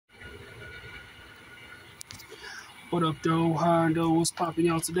What up, though? Hi, though. What's popping,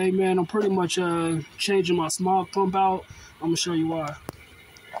 y'all? Today, man, I'm pretty much changing my smog pump out. I'm gonna show you why.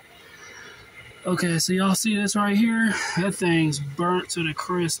 Okay, so y'all see this right here? That thing's burnt to the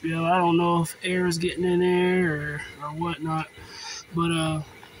crisp, yo. I don't know if air is getting in there or whatnot, but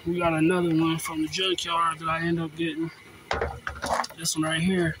we got another one from the junkyard that I end up getting. This one right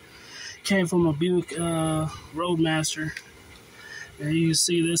here came from a Buick Roadmaster, and you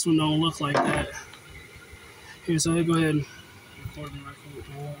see this one don't look like that. Here, so go ahead and record me right quick.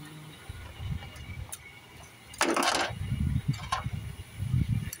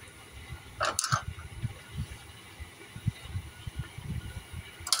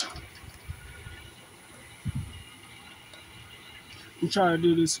 I'm trying to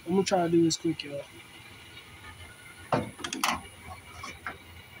do this. I'm gonna try to do this quick, y'all.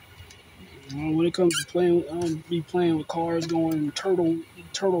 When it comes to playing, I don't be playing with cars going in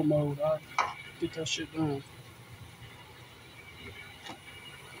turtle mode. I get that shit done.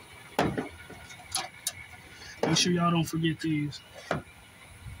 Make sure y'all don't forget these.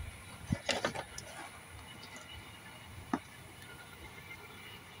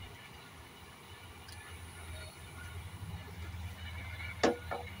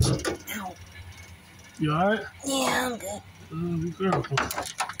 You alright? Yeah, I'm good. Be careful.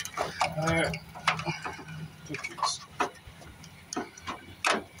 Alright. Take this.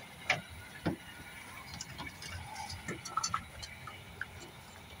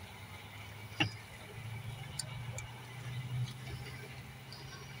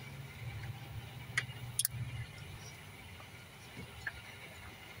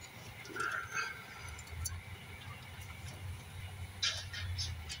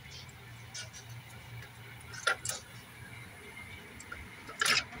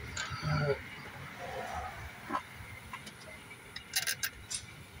 Alright.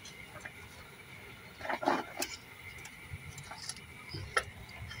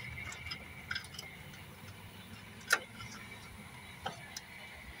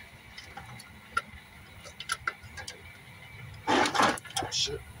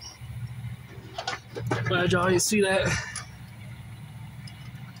 Shit. Glad y'all didn't see that.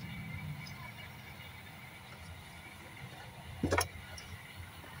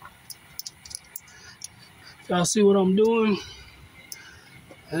 Y'all see what I'm doing?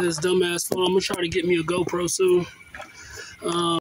 And this dumbass phone. I'm gonna try to get me a GoPro soon.